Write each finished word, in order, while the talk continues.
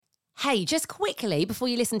Hey, just quickly before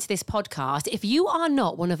you listen to this podcast, if you are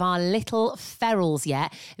not one of our little ferals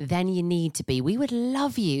yet, then you need to be. We would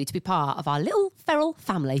love you to be part of our little feral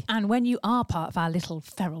family. And when you are part of our little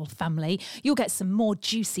feral family, you'll get some more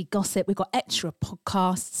juicy gossip. We've got extra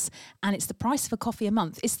podcasts, and it's the price of a coffee a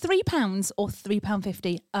month. It's £3 or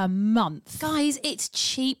 £3.50 a month. Guys, it's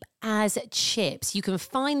cheap as chips. You can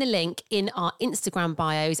find the link in our Instagram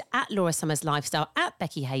bios at Laura Summers Lifestyle, at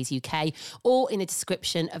Becky Hayes UK, or in the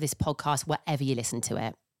description of this podcast, wherever you listen to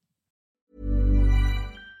it.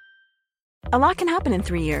 A lot can happen in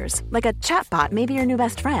 3 years, like a chatbot may be your new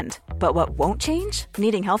best friend. But what won't change?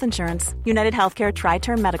 Needing health insurance. United Healthcare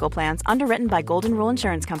Tri-Term Medical Plans, underwritten by Golden Rule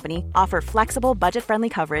Insurance Company, offer flexible, budget-friendly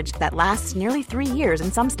coverage that lasts nearly 3 years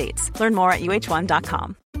in some states. Learn more at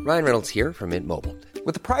uh1.com. Ryan Reynolds here from Mint Mobile.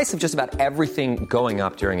 With the price of just about everything going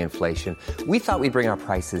up during inflation, we thought we'd bring our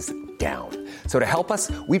prices down. So to help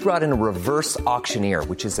us, we brought in a reverse auctioneer,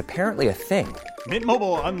 which is apparently a thing. Mint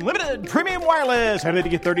Mobile Unlimited Premium Wireless. How to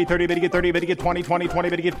get 30, 30, bit to get 30, bit to get 20, 20, 20,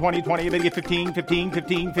 bit to get 20, 20, bit to get 15, 15,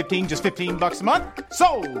 15, 15, just $15 a month?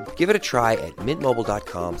 Sold! Give it a try at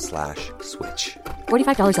mintmobile.com/switch.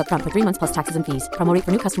 $45 up front for 3 months plus taxes and fees. Promo rate for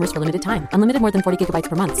new customers for limited time. Unlimited more than 40 gigabytes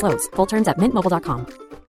per month. Slows full terms at mintmobile.com.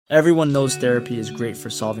 Everyone knows therapy is great for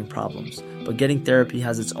solving problems, but getting therapy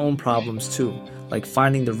has its own problems too, like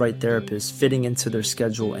finding the right therapist, fitting into their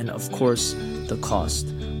schedule, and of course, the cost.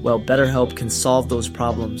 Well, BetterHelp can solve those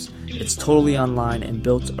problems. It's totally online and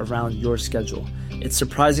built around your schedule. It's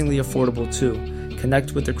surprisingly affordable too.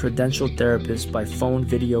 Connect with a credentialed therapist by phone,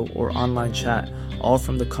 video, or online chat, all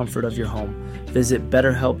from the comfort of your home. Visit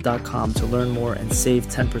BetterHelp.com to learn more and save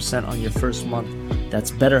 10% on your first month.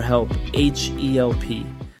 That's BetterHelp, H-E-L-P.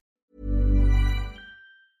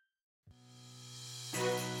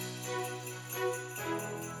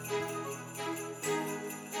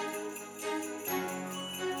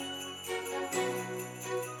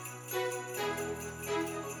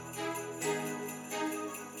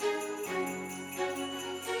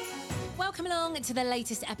 Welcome along to the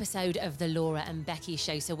latest episode of the Laura and Becky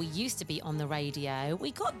Show. So we used to be on the radio.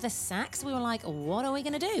 We got the sack, so we were like, what are we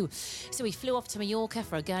going to do? So we flew off to Mallorca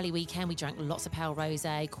for a girly weekend. We drank lots of pale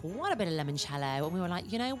rosé, quite a bit of limoncello, and we were like,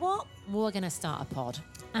 you know what? We're going to start a pod.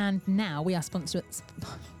 And now we are sponsored.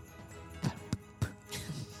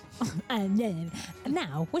 And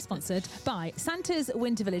now we're sponsored by Santa's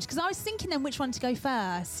Winter Village, because I was thinking then which one to go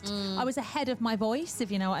first. I was ahead of my voice,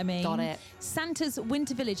 if you know what I mean. Got it. Santa's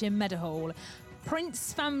Winter Village in Meadowhall,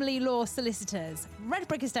 Prince Family Law Solicitors, Red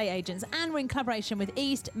Brick Estate Agents, and we're in collaboration with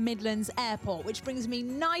East Midlands Airport, which brings me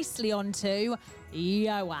nicely on to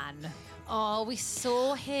Johan. Oh, we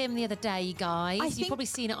saw him the other day, guys. You've probably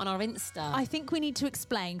seen it on our Insta. I think we need to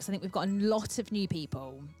explain, because I think we've got a lot of new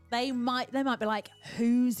people. They might be like,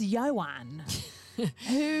 who's Johan?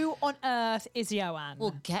 Who on earth is Johan?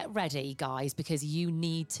 Well, get ready, guys, because you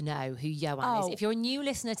need to know who Johan is. If you're a new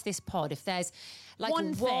listener to this pod, if there's like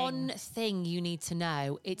one thing you need to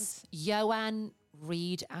know, it's Johan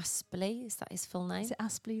Reid Aspley. Is that his full name? Is it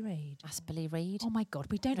Aspley Reid? Aspley Reid. Oh my God,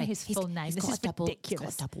 we don't know his full name. This is ridiculous. He's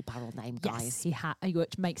got a double barrel name, guys. Yes,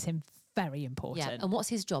 which makes him very important. Yeah, and what's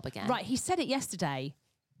his job again? Right, he said it yesterday.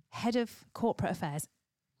 Head of Corporate Affairs.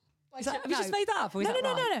 Have you just made that up? Or is No. that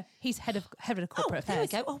right? No. He's head of Corporate Affairs. There we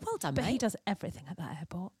go. Oh, well done, But mate. he does everything at that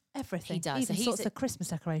airport. Everything. He does. He even So sorts he's the Christmas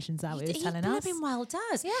decorations out, he was telling He us. blooming well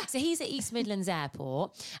does. Yeah. So he's at East Midlands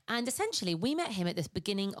Airport. And essentially, we met him at the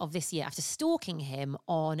beginning of this year after stalking him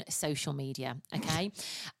on social media, okay?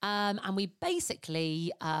 And we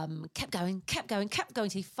basically kept going till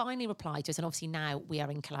he finally replied to us. And obviously now we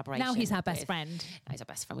are in collaboration. Now he's our best friend. Now he's our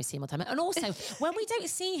best friend. We see him all the time. And also, when we don't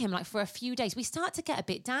see him like for a few days, we start to get a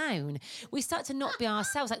bit down. We start to not be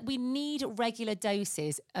ourselves. Like, we need regular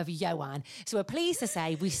doses of Johan. So we're pleased to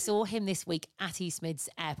say we saw him this week at East Mids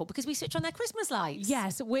Airport because we switched on their Christmas lights.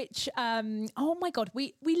 Yes, which, oh my God,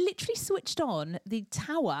 we literally switched on. The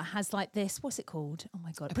tower has like this, what's it called? Oh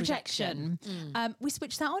my God, projection. We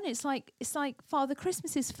switched that on. It's like Father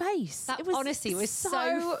Christmas's face. That honestly was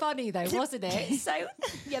so funny though, wasn't it? So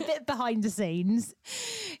yeah, a bit behind the scenes.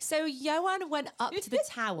 So Johan went up to the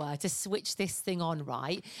tower to switch this thing on,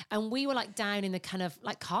 right? And we were like down in the kind of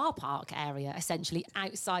like car park area, essentially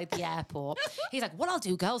outside the airport. He's like, what I'll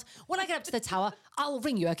do, girls, when I get up to the tower, I'll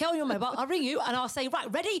ring you, okay, on your mobile. I'll ring you and I'll say,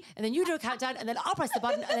 right, ready? And then you do a countdown and then I'll press the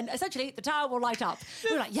button and then essentially the tower will light up.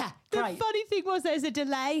 We were like, yeah, great. The funny thing was there's a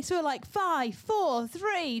delay. So we're like 5, 4,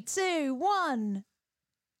 3, 2, 1.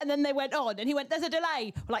 And then they went on, and he went, "There's a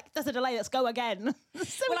delay." We're like, "There's a delay. Let's go again."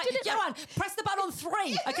 So We're we like, did it. Joanne, press the button on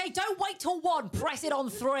 3. Okay, don't wait till 1. Press it on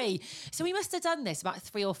 3. So we must have done this about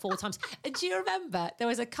 3 or 4 times. And do you remember there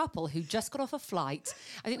was a couple who just got off a flight?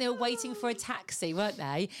 I think they were waiting for a taxi, weren't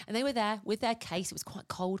they? And they were there with their case. It was quite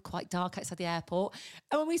cold, quite dark outside the airport.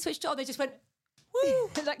 And when we switched it on, they just went, woo,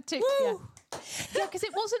 like woo. Yeah, because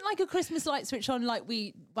it wasn't like a Christmas light switch on like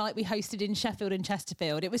we hosted in Sheffield and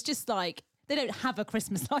Chesterfield. It was just like they don't have a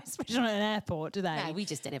Christmas light switch on an airport, do they? No, we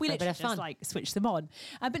just did it we for a bit of literally fun. just like switch them on.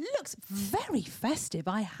 But it looks very festive,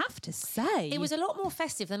 I have to say. It was a lot more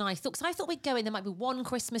festive than I thought, because I thought we'd go in, there might be 1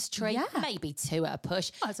 Christmas tree, Yeah. maybe 2 at a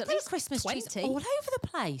push. Oh, it's at There were least Christmas trees 20. all over the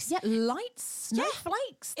place. Yeah, lights,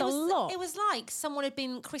 snowflakes, It a was, lot. It was like someone had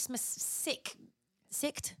been Christmas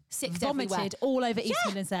sicked vomited everywhere. all over East Yeah.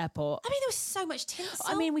 Midlands Airport. I mean, there was so much tinsel.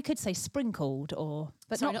 I mean, we could say sprinkled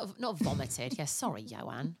but sorry, not vomited. Yeah, sorry,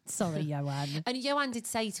 Joanne. Sorry, Joanne. And Joanne did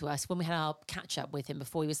say to us when we had our catch up with him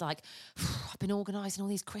before, he was like, "I've been organising all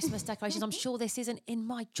these Christmas decorations. I'm sure this isn't in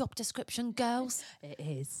my job description, girls." It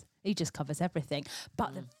is. He just covers everything.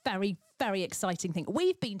 But the very, very exciting thing,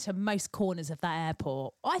 we've been to most corners of that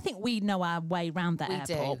airport. I think we know our way around that We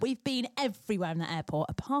airport. do. We've been everywhere in that airport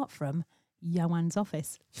apart from Joanne's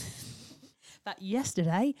office. That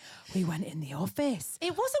yesterday we went in the office.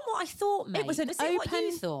 It wasn't what I thought, mate. It was an It open. what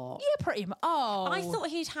you thought? Yeah, pretty much. Oh, I thought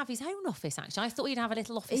he'd have his own office, actually. I thought he'd have a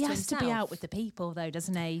little office he to has to himself. be out with the people, though,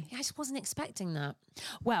 doesn't he? I just wasn't expecting that.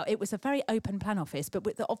 Well, it was a very open plan office, but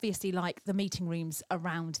with obviously like the meeting rooms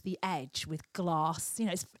around the edge with glass. You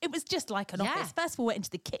know, it was just like an Yeah. office. First of all, we went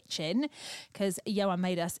into the kitchen because Joanne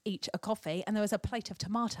made us each a coffee, and there was a plate of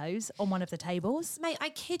tomatoes on one of the tables. Mate, I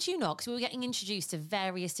kid you not, because we were getting introduced to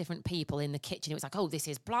various different people in the kitchen. It was like, oh, this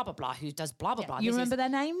is blah, blah, blah, who does blah, blah, blah. You This remember is... their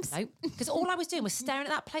names? No, because all I was doing was staring at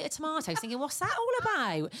that plate of tomatoes thinking, what's that all about?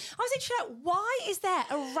 I was literally like, why is there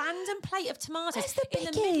a random plate of tomatoes Where's the in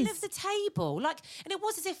the middle biggies? of the table? Like, and it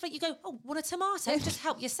was as if like you go, oh, want a tomato? Just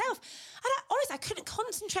help yourself. And honestly, I couldn't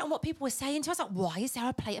concentrate on what people were saying to us. Like, why is there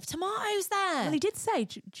a plate of tomatoes there? Well, he did say,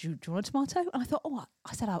 do you want a tomato? And I thought,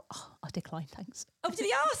 I said, I decline, thanks. Oh, did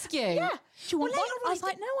he ask you? Yeah. Do you want Well, one? later I on was he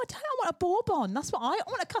like, no, I don't. I want a bourbon. That's what I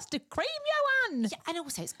want, a custard cream, Joanne. Yeah, and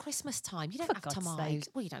also it's Christmas time. You don't For have God's tomatoes. sake.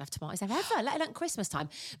 Well, you don't have tomatoes there ever, let alone Christmas time.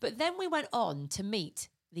 But then we went on to meet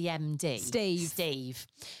the MD, Steve.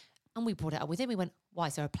 And we brought it up with him. We went, why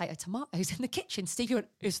is there a plate of tomatoes in the kitchen? Steve, you went,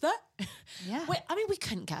 is there? Yeah. We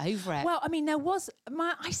couldn't get over it. Well, I mean, there was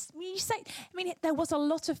there was a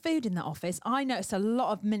lot of food in that office. I noticed a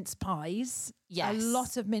lot of mince pies. Yes. A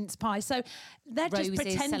lot of mince pies. So they're Roses, just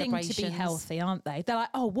pretending to be celebrations. healthy, aren't they? They're like,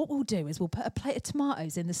 oh, what we'll do is we'll put a plate of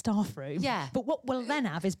tomatoes in the staff room. Yeah. But what we'll then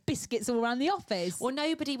have is biscuits all around the office. well,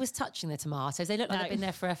 nobody was touching the tomatoes. They looked like No. they'd been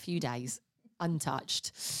there for a few days,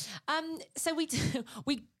 untouched. So we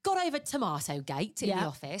got over Tomato Gate in the Yeah.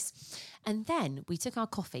 office, and then we took our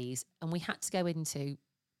coffees and we had to go into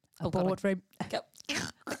a boardroom.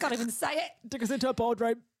 I can't even say it. Took us into a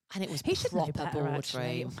boardroom. And it was He should know proper better,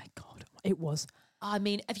 actually. boardroom. Oh my God. It was. I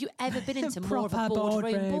mean, have you ever been into more of a Proper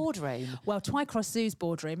boardroom? Well, Twycross Zoo's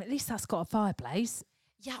boardroom, at least that's got a fireplace.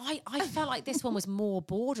 Yeah, I felt like this one was more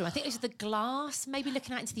boardroom. I think it was the glass, maybe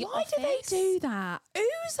looking out into the Why office. do they do that?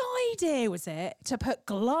 Whose idea was it to put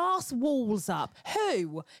glass walls up?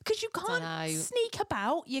 Who? Because you can't Dunno. sneak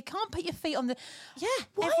about. You can't put your feet on the... Yeah,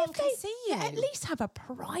 Why everyone have can they- see Yeah, you. at least have a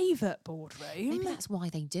private boardroom. Maybe that's why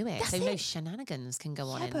they do it. That's So no it. shenanigans can go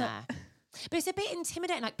on Yeah, in but- there. But it's a bit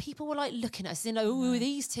intimidating. Like people were like looking at us and oh, who are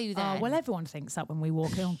these two then? Oh, well, everyone thinks that when we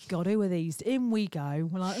walk in. Oh, God, who are these? In we go.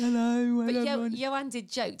 We're like, hello. But hello. Johan did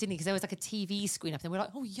joke, didn't he? Because there was like a TV screen up there. We're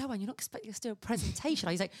like, oh, Johan, you're not expecting us to do a presentation.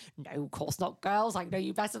 He's like, no, of course not, girls. I know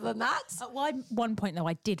you better than that. At one point, though,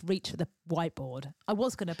 I did reach for the whiteboard. I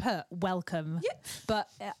was going to put welcome, but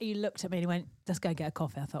he looked at me and he went, let's go get a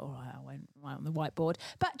coffee. I thought, all right, I went right on the whiteboard.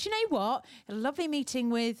 But do you know what? A lovely meeting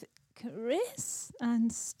with Chris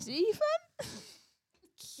and Stephen.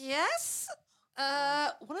 Yes.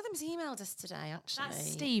 One of them's emailed us today, actually.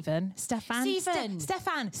 That's Stephen. Stefan. Stephen.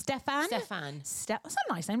 Stefan. What's that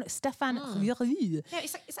nice name? Look, Stefan. Yeah,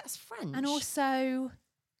 it's like, is that French? And also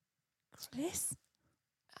Chris.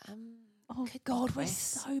 Oh, could be God, we're Chris.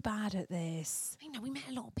 so bad at this. I know, we met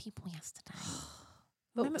a lot of people yesterday.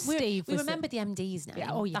 Look, Steve we was remembered the MD's name.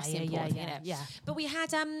 Yeah, oh, yeah, That's the yeah, important yeah, thing, innit? yeah. But we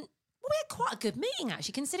had Well, we had quite a good meeting,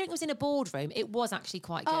 actually. Considering it was in a boardroom, it was actually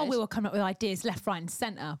quite good. Oh, we were coming up with ideas left, right, and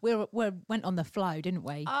centre. We went on the flow, didn't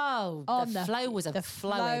we? Oh, the flow was the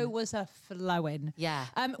flow was a flowing. Yeah.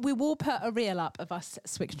 We will put a reel up of us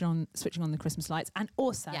switching on the Christmas lights, and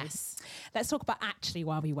also, Yes. let's talk about actually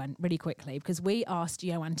why we went really quickly, because we asked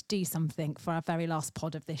Joanne to do something for our very last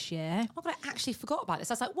pod of this year. Oh, God, I actually forgot about this.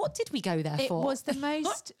 I was like, what did we go there It for? was the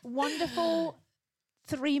most wonderful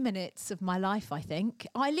 3 minutes of my life, I think.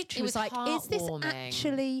 I literally It was was like, is this heartwarming.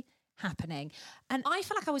 actually happening? And I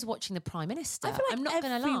feel like I was watching the Prime Minister. I feel like I'm not going to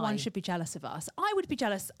lie. everyone should be jealous of us. I would be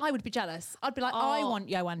jealous. I'd be like, I want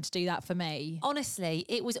Joanne to do that for me. Honestly,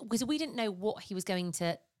 it was because we didn't know what he was going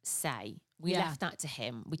to say. We Yeah. left that to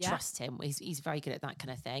him. We Yeah. trust him. He's very good at that kind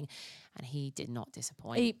of thing. And he did not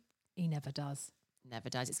disappoint. He never does. Never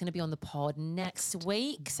does. It's going to be on the pod next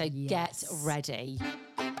week. So get ready.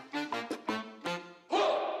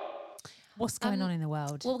 What's going on in the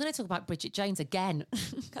world? Well, we're going to talk about Bridget Jones again. I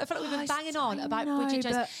feel like we've been banging on I about know, Bridget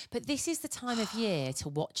Jones. but- But this is the time of year to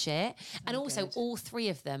watch it. And also, good. all three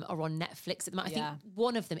of them are on Netflix at the moment. I Yeah. think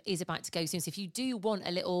one of them is about to go soon. So if you do want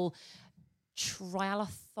a little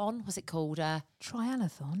trialathon, what's it called?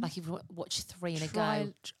 Trialathon? Like you've watched three in a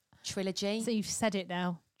go. Trilogy. So you've said it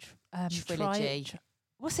now. Trilogy.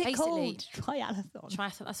 What's it Basically, called? Trialathon.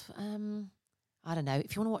 Triathlon. That's I don't know.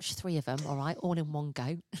 If you want to watch three of them, all right, all in one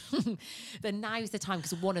go, then now's the time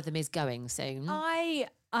because one of them is going soon. I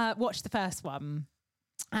watched the first one.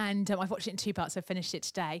 And I've watched it in 2 parts. I finished it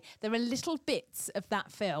today. There are little bits of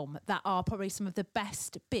that film that are probably some of the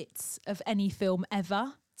best bits of any film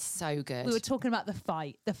ever. So good. We were talking about the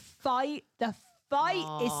fight. The fight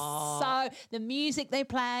is so... The music they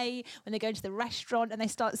play when they go to the restaurant and they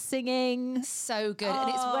start singing. So good.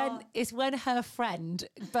 And it's when her friend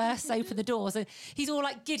bursts open the doors and he's all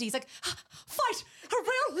like giddy. He's like, fight! A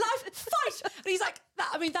real life fight! And he's like,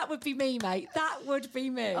 that would be me, mate. That would be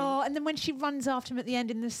me. Oh, and then when she runs after him at the end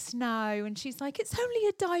in the snow and she's like, it's only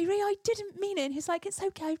a diary, I didn't mean it. And he's like, it's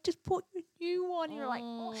okay, just put a new one. You're like,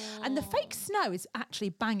 oh. And the fake snow is actually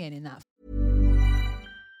banging in that.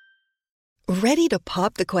 Ready to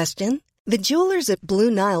pop the question? The jewelers at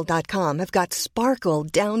BlueNile.com have got sparkle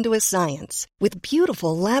down to a science with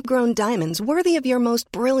beautiful lab-grown diamonds worthy of your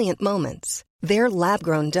most brilliant moments. Their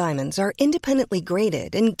lab-grown diamonds are independently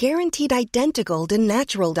graded and guaranteed identical to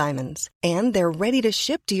natural diamonds, and they're ready to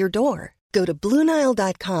ship to your door. Go to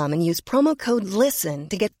BlueNile.com and use promo code LISTEN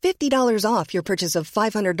to get $50 off your purchase of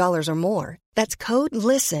 $500 or more. That's code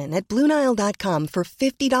LISTEN at BlueNile.com for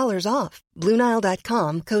 $50 off.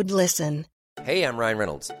 BlueNile.com, code LISTEN. Hey, I'm Ryan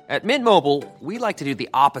Reynolds. At Mint Mobile, we like to do the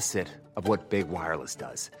opposite of what Big Wireless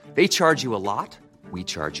does. They charge you a lot, we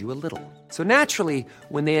charge you a little. So naturally,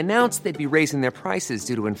 when they announced they'd be raising their prices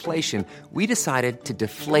due to inflation, we decided to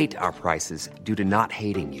deflate our prices due to not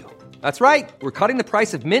hating you. That's right. We're cutting the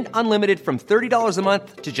price of Mint Unlimited from $30 a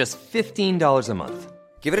month to just $15 a month.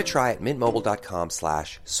 Give it a try at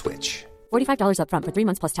mintmobile.com/switch. $45 up front for 3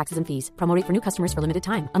 months plus taxes and fees. Promo rate for new customers for limited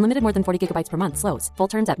time. Unlimited more than 40 gigabytes per month. Slows full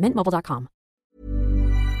terms at mintmobile.com.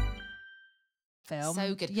 Film.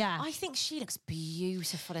 So good. Yeah. I think she looks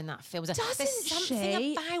beautiful in that film. There's Doesn't something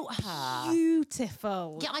she? about her.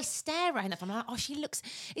 Beautiful. Yeah, I stare at her and I'm like, she looks,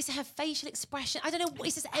 it's her facial expression. I don't know,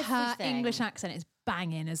 it's just everything. Her English accent is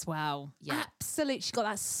banging as well. Yeah. Absolutely. She got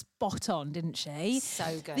that spot on, didn't she?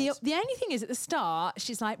 So good. The only thing is at the start,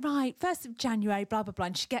 she's like, right, 1st of January, blah, blah, blah.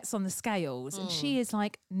 And she gets on the scales and she is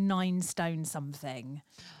like 9 stone something.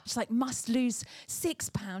 She's like, must lose 6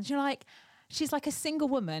 pounds. You're like, she's like a single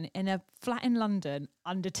woman in a flat in London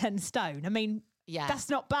under 10 stone. I mean, Yeah. that's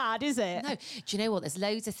not bad, is it? No, do you know what? There's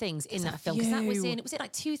loads of things in There's that a film. Because that was few. was it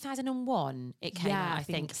like 2001 it came Yeah, out, I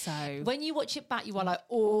think so. When you watch it back, you are like,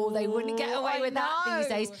 they wouldn't get away I with that these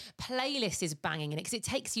know. days. Playlist is banging in it because it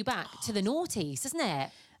takes you back to the noughties, doesn't it?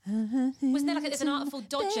 Wasn't there there's an Artful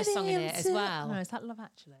Dodger song in it as well? No, is that Love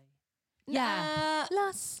Actually? Yeah.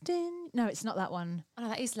 Lost in... No, it's not that one. Oh, no,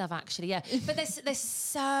 that is Love Actually, yeah. But there's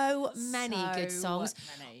so many good So songs.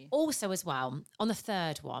 many. Also, as well, on the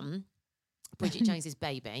third one, Bridget Jones's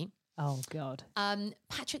Baby. Oh, God.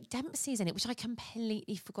 Patrick Dempsey's in it, which I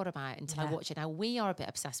completely forgot about until I Yeah. watched it. Now, we are a bit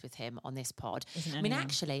obsessed with him on this pod. Isn't I mean, anyone?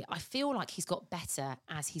 actually, I feel like he's got better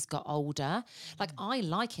as he's got older. Like, I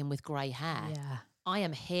like him with grey hair. Yeah. I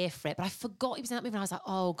am here for it. But I forgot he was in that movie and I was like,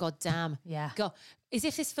 oh, God damn. Yeah. God. As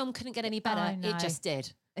if this film couldn't get any better. I know. It just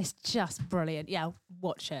did. It's just brilliant. Yeah,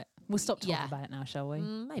 watch it. We'll stop talking Yeah. about it now, shall we?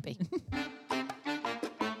 Maybe.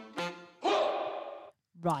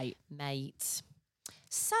 Right. Mate.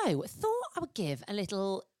 So, thought I would give a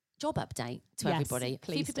little job update to Yes, everybody. A few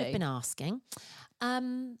please people have do. been asking.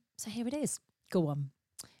 So here it is. Go on.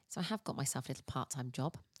 So I have got myself a little part-time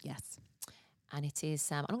job. Yes. And it is,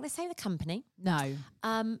 I'm not going to say the company, No.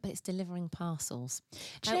 but it's delivering parcels.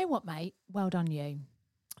 Do you know what, mate? Well done, you.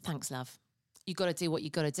 Thanks, love. You got to do what you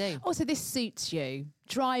got to do. Also, this suits you.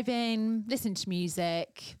 Driving, listening to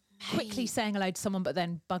music, quickly saying hello to someone, but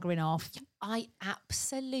then buggering off. I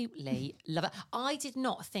absolutely love it. I did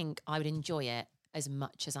not think I would enjoy it as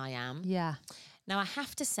much as I am. Yeah. Now, I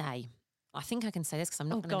have to say, I think I can say this because I'm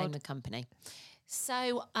not going to name the company.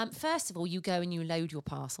 So, first of all, you go and you load your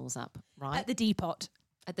parcels up, right? At the depot.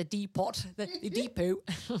 At the depot, the depot.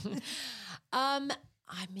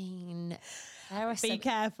 I mean, there are Be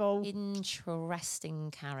careful.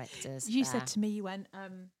 interesting characters. You there. said to me, you went,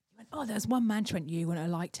 oh, there's one man, Trent, you when I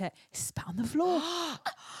liked it. He spat on the floor.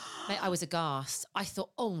 Mate, I was aghast. I thought,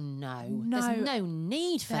 oh no, No. there's no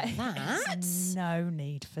need for that. There's no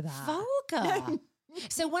need for that. Vulgar.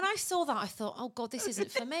 So when I saw that, I thought, oh God, this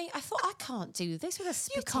isn't for me. I thought, I can't do this with a You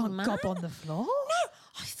spitting can't man. gob on the floor. No.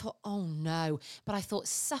 I thought, oh no. But I thought,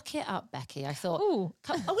 suck it up, Becky. I thought, Ooh.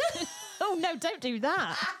 oh, Oh, no, don't do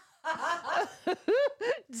that.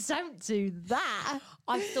 Don't do that.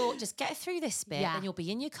 I thought, just get through this bit, Yeah. and you'll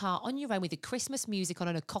be in your car on your own with your Christmas music on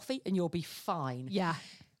and a coffee, and you'll be fine. Yeah.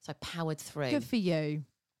 So I powered through. Good for you.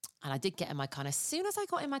 And I did get in my car. And as soon as I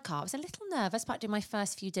got in my car, I was a little nervous about doing my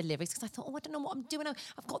first few deliveries because I thought, oh, I don't know what I'm doing.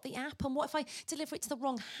 I've got the app, and what if I deliver it to the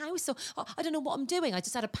wrong house? Or I don't know what I'm doing. I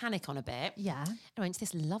just had a panic on a bit. Yeah. I went to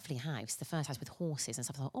this lovely house, the first house with horses and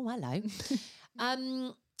stuff. I thought, oh, hello.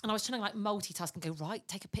 And I was trying to like multitask and go, right,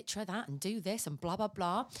 take a picture of that and do this and blah, blah,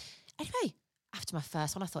 blah. Anyway, after my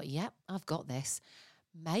first one, I thought, yep, I've got this.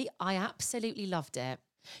 Mate, I absolutely loved it.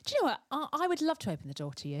 Do you know what? I would love to open the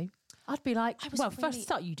door to you. I'd be like, was well, really- first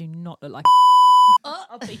start, you do not look like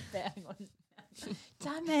I'll be there. Hang on.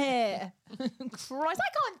 Damn it. Christ, I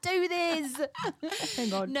can't do this.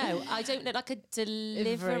 Hang on. No, I don't look like a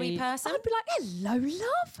delivery person. I'd be like, hello,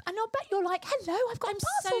 love. And I'll bet you're like, hello, I've got I'm a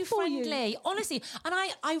parcel so for you. friendly, honestly. And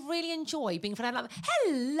I really enjoy being friendly. I'm like,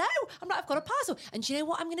 hello. I'm like, I've got a parcel. And do you know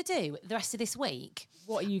what I'm going to do the rest of this week?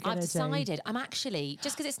 What are you going I've to do? decided I'm actually,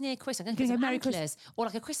 just because it's near Christmas, I'm You're going to gonna put go some Merry antlers or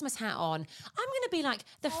like a Christmas hat on. I'm going to be like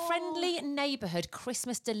the friendly neighbourhood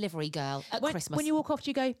Christmas delivery girl at Christmas. When you walk off, do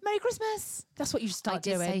you go, Merry Christmas? That's what you start I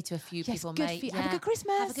did doing. say to a few Yes, people, good mate, for you. Have a good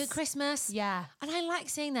Christmas. Have a good Christmas. Yeah. And I like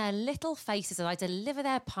seeing their little faces as I deliver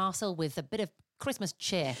their parcel with a bit of Christmas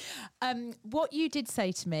cheer. What you did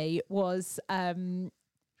say to me was, let me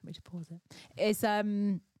just pause it, is,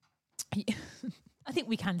 I think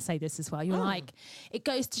we can say this as well. You're like, it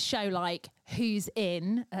goes to show like who's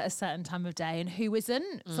in at a certain time of day and who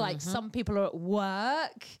isn't. So like some people are at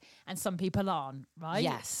work and some people aren't, right?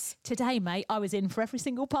 Yes. Today, mate, I was in for every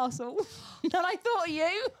single parcel. And I thought of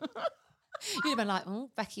you. You'd have been like, oh,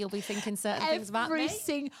 Becky will be thinking certain things about me.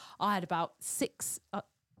 I had about 6. I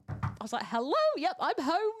was like, hello, yep, I'm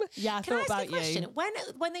home. Yeah, I Can I thought ask about you a question?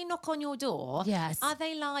 you. When they knock on your door, Yes. are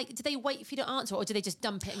they like, do they wait for you to answer or do they just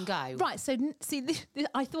dump it and go? Right, so see,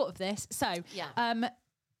 I thought of this. So, Yeah.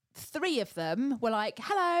 3 of them were like,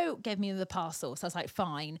 hello, gave me the parcel. So I was like,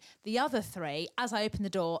 fine. The other 3, as I opened the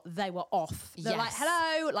door, they were off. They're like, Yes.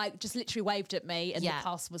 hello, like just literally waved at me and Yeah. the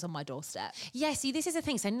parcel was on my doorstep. Yeah, see, this is the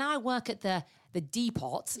thing. So now I work at the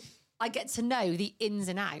depot. I get to know the ins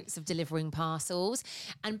and outs of delivering parcels.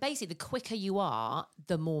 And basically, the quicker you are,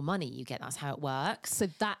 the more money you get. That's how it works. So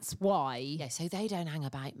that's why. Yeah, so they don't hang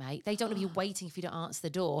about, mate. They don't want to be waiting for you to answer the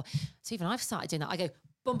door. So even I've started doing that. I go,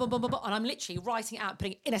 boom, boom, boom, boom, boom, and I'm literally writing it out,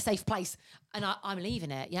 putting it in a safe place. And I'm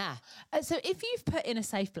leaving it, yeah. So if you've put in a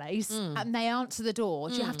safe place and they answer the door,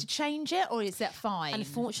 do you have to change it or is that fine?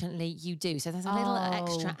 Unfortunately, you do. So there's a little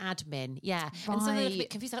extra admin, yeah. And some of them are a Right. bit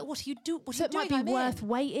confused. Like, what do you do? What So are it you might doing? be I'm worth in.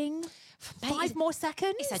 waiting. Mate, 5 more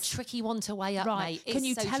seconds. It's a tricky one to weigh up, right. mate. Can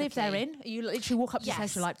you It's so tell if they're tricky. in? You literally walk up to the Yes.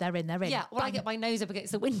 station like they're in. Yeah, well, I Bang. get my nose up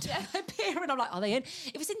against the window. I peer and I'm like, are they in?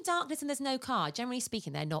 If it's in darkness and there's no car, generally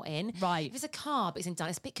speaking, they're not in. Right. If it's a car but it's in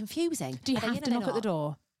darkness, it's a bit confusing. Do you Are they have in to or knock they're at the not?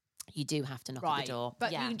 door? You do have to knock at the door.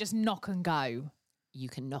 But yeah. you can just knock and go. You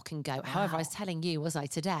can knock and go. However, I was telling you, was I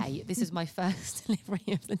today, this is my first delivery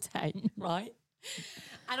of the day, right?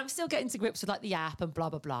 And I'm still getting to grips with like the app and blah,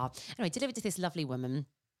 blah, blah. Anyway, delivered to this lovely woman.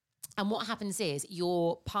 And what happens is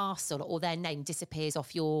your parcel or their name disappears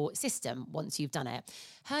off your system once you've done it.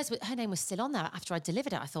 Her name was still on there after I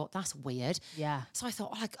delivered it. I thought, that's weird. Yeah. So I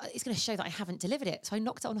thought, it's going to show that I haven't delivered it. So I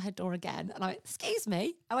knocked on her door again and I went, excuse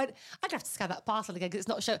me. I went, I'm going to have to scan that parcel again because it's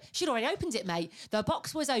not showing. She'd already opened it, mate. The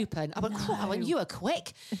box was open. I went, oh, I went, you were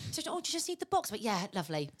quick. So, do you just need the box? But yeah,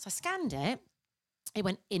 lovely. So I scanned it. It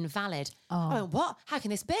went invalid. I went, what? How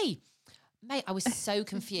can this be? Mate, I was so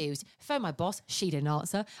confused. Phoned my boss. She didn't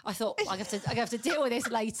answer. I thought, I have to deal with this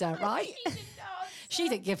later, right? She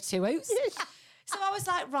didn't give 2 hoots. So I was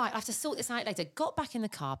like, right, I have to sort this out later. Got back in the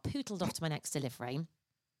car, pootled off to my next delivery.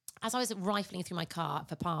 As I was rifling through my car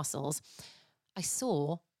for parcels, I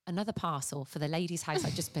saw another parcel for the lady's house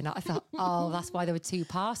I'd just been at. I thought, oh, that's why there were 2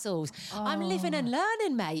 parcels. I'm living and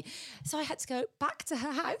learning, mate. So I had to go back to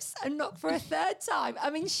her house and knock for a 3rd time. I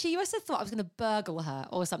mean, she must have thought I was going to burgle her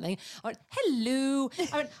or something. I went, hello.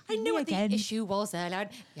 I knew what the issue was earlier. I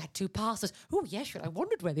went, you had 2 parcels. Oh, yes, I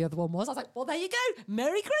wondered where the other one was. I was like, well, there you go.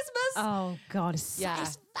 Merry Christmas. Oh, God.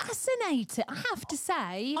 It's fascinating, I have to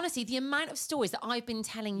say. Honestly, the amount of stories that I've been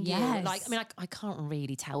telling you, like, I mean, I can't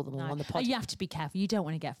really tell them all on the podcast. You have to be careful. You don't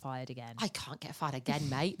want to get fired again. I can't get fired again,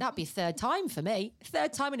 mate. That'd be 3rd time for me.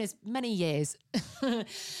 3rd time in as many years.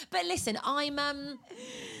 But listen, I'm,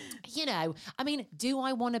 you know, I mean, do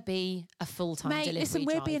I want to be a full-time delivery listen,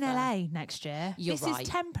 we'll driver? be in LA next year. This is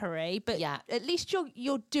temporary, but at least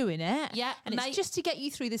you're doing it. Yeah, and mate, it's just to get you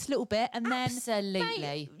through this little bit, and then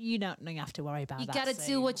absolutely, you don't have to worry about that. You got to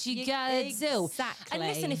do what you got to do. Exactly. And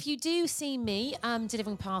listen, if you do see me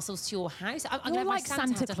delivering parcels to your house, I'm you're like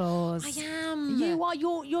Santa Claus. I am. You are.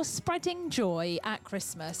 You're spreading joy at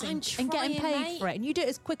Christmas and getting paid for it, and you do it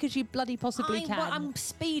as quick as you bloody possibly can. Well, I'm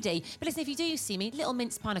speedy. But listen, if you do see me, little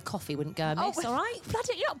mince pie and a coffee wouldn't go amiss, all right?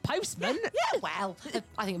 Bloody, you're not a postman. Yeah, well,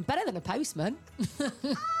 I think I'm better than a postman.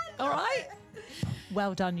 All right?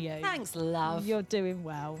 Well done, you. Thanks, love. You're doing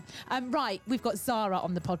well. Right, we've got Zara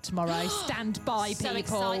on the pod tomorrow. Stand by, so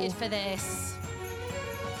people. So excited for this.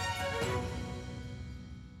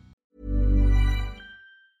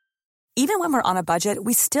 Even when we're on a budget,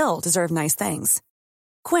 we still deserve nice things.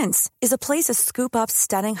 Quince is a place to scoop up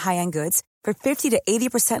stunning high-end goods for 50 to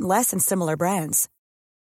 80% less than similar brands.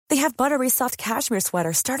 They have buttery soft cashmere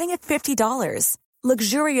sweaters starting at $50,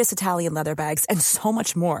 luxurious Italian leather bags, and so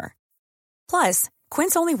much more. Plus,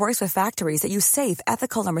 Quince only works with factories that use safe,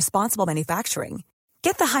 ethical, and responsible manufacturing.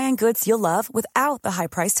 Get the high-end goods you'll love without the high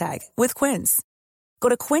price tag with Quince. Go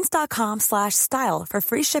to quince.com/style for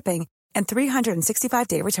free shipping and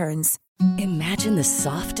 365-day returns. Imagine the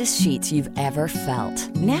softest sheets you've ever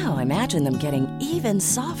felt. Now imagine them getting even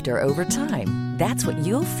softer over time. That's what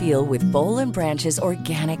you'll feel with Boll & Branch's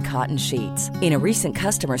organic cotton sheets. In a recent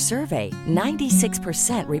customer survey,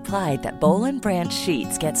 96% replied that Boll & Branch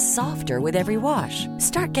sheets get softer with every wash.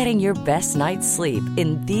 Start getting your best night's sleep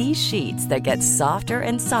in these sheets that get softer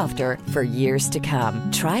and softer for years to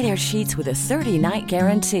come. Try their sheets with a 30-night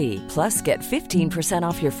guarantee. Plus, get 15%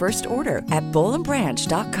 off your first order at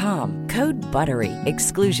bollandbranch.com. Code BUTTERY.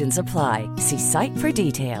 Exclusions apply. See site for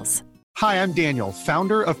details. Hi, I'm Daniel,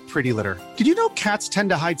 founder of Pretty Litter. Did you know cats tend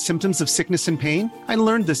to hide symptoms of sickness and pain? I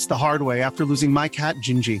learned this the hard way after losing my cat,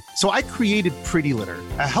 Gingy. So I created Pretty Litter,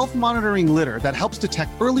 a health monitoring litter that helps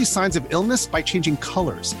detect early signs of illness by changing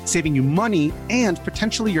colors, saving you money and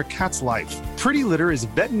potentially your cat's life. Pretty Litter is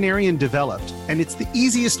veterinarian developed, and it's the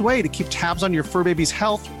easiest way to keep tabs on your fur baby's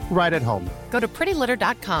health right at home. Go to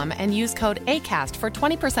prettylitter.com and use code ACAST for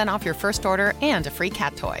 20% off your first order and a free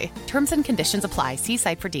cat toy. Terms and conditions apply. See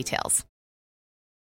site for details.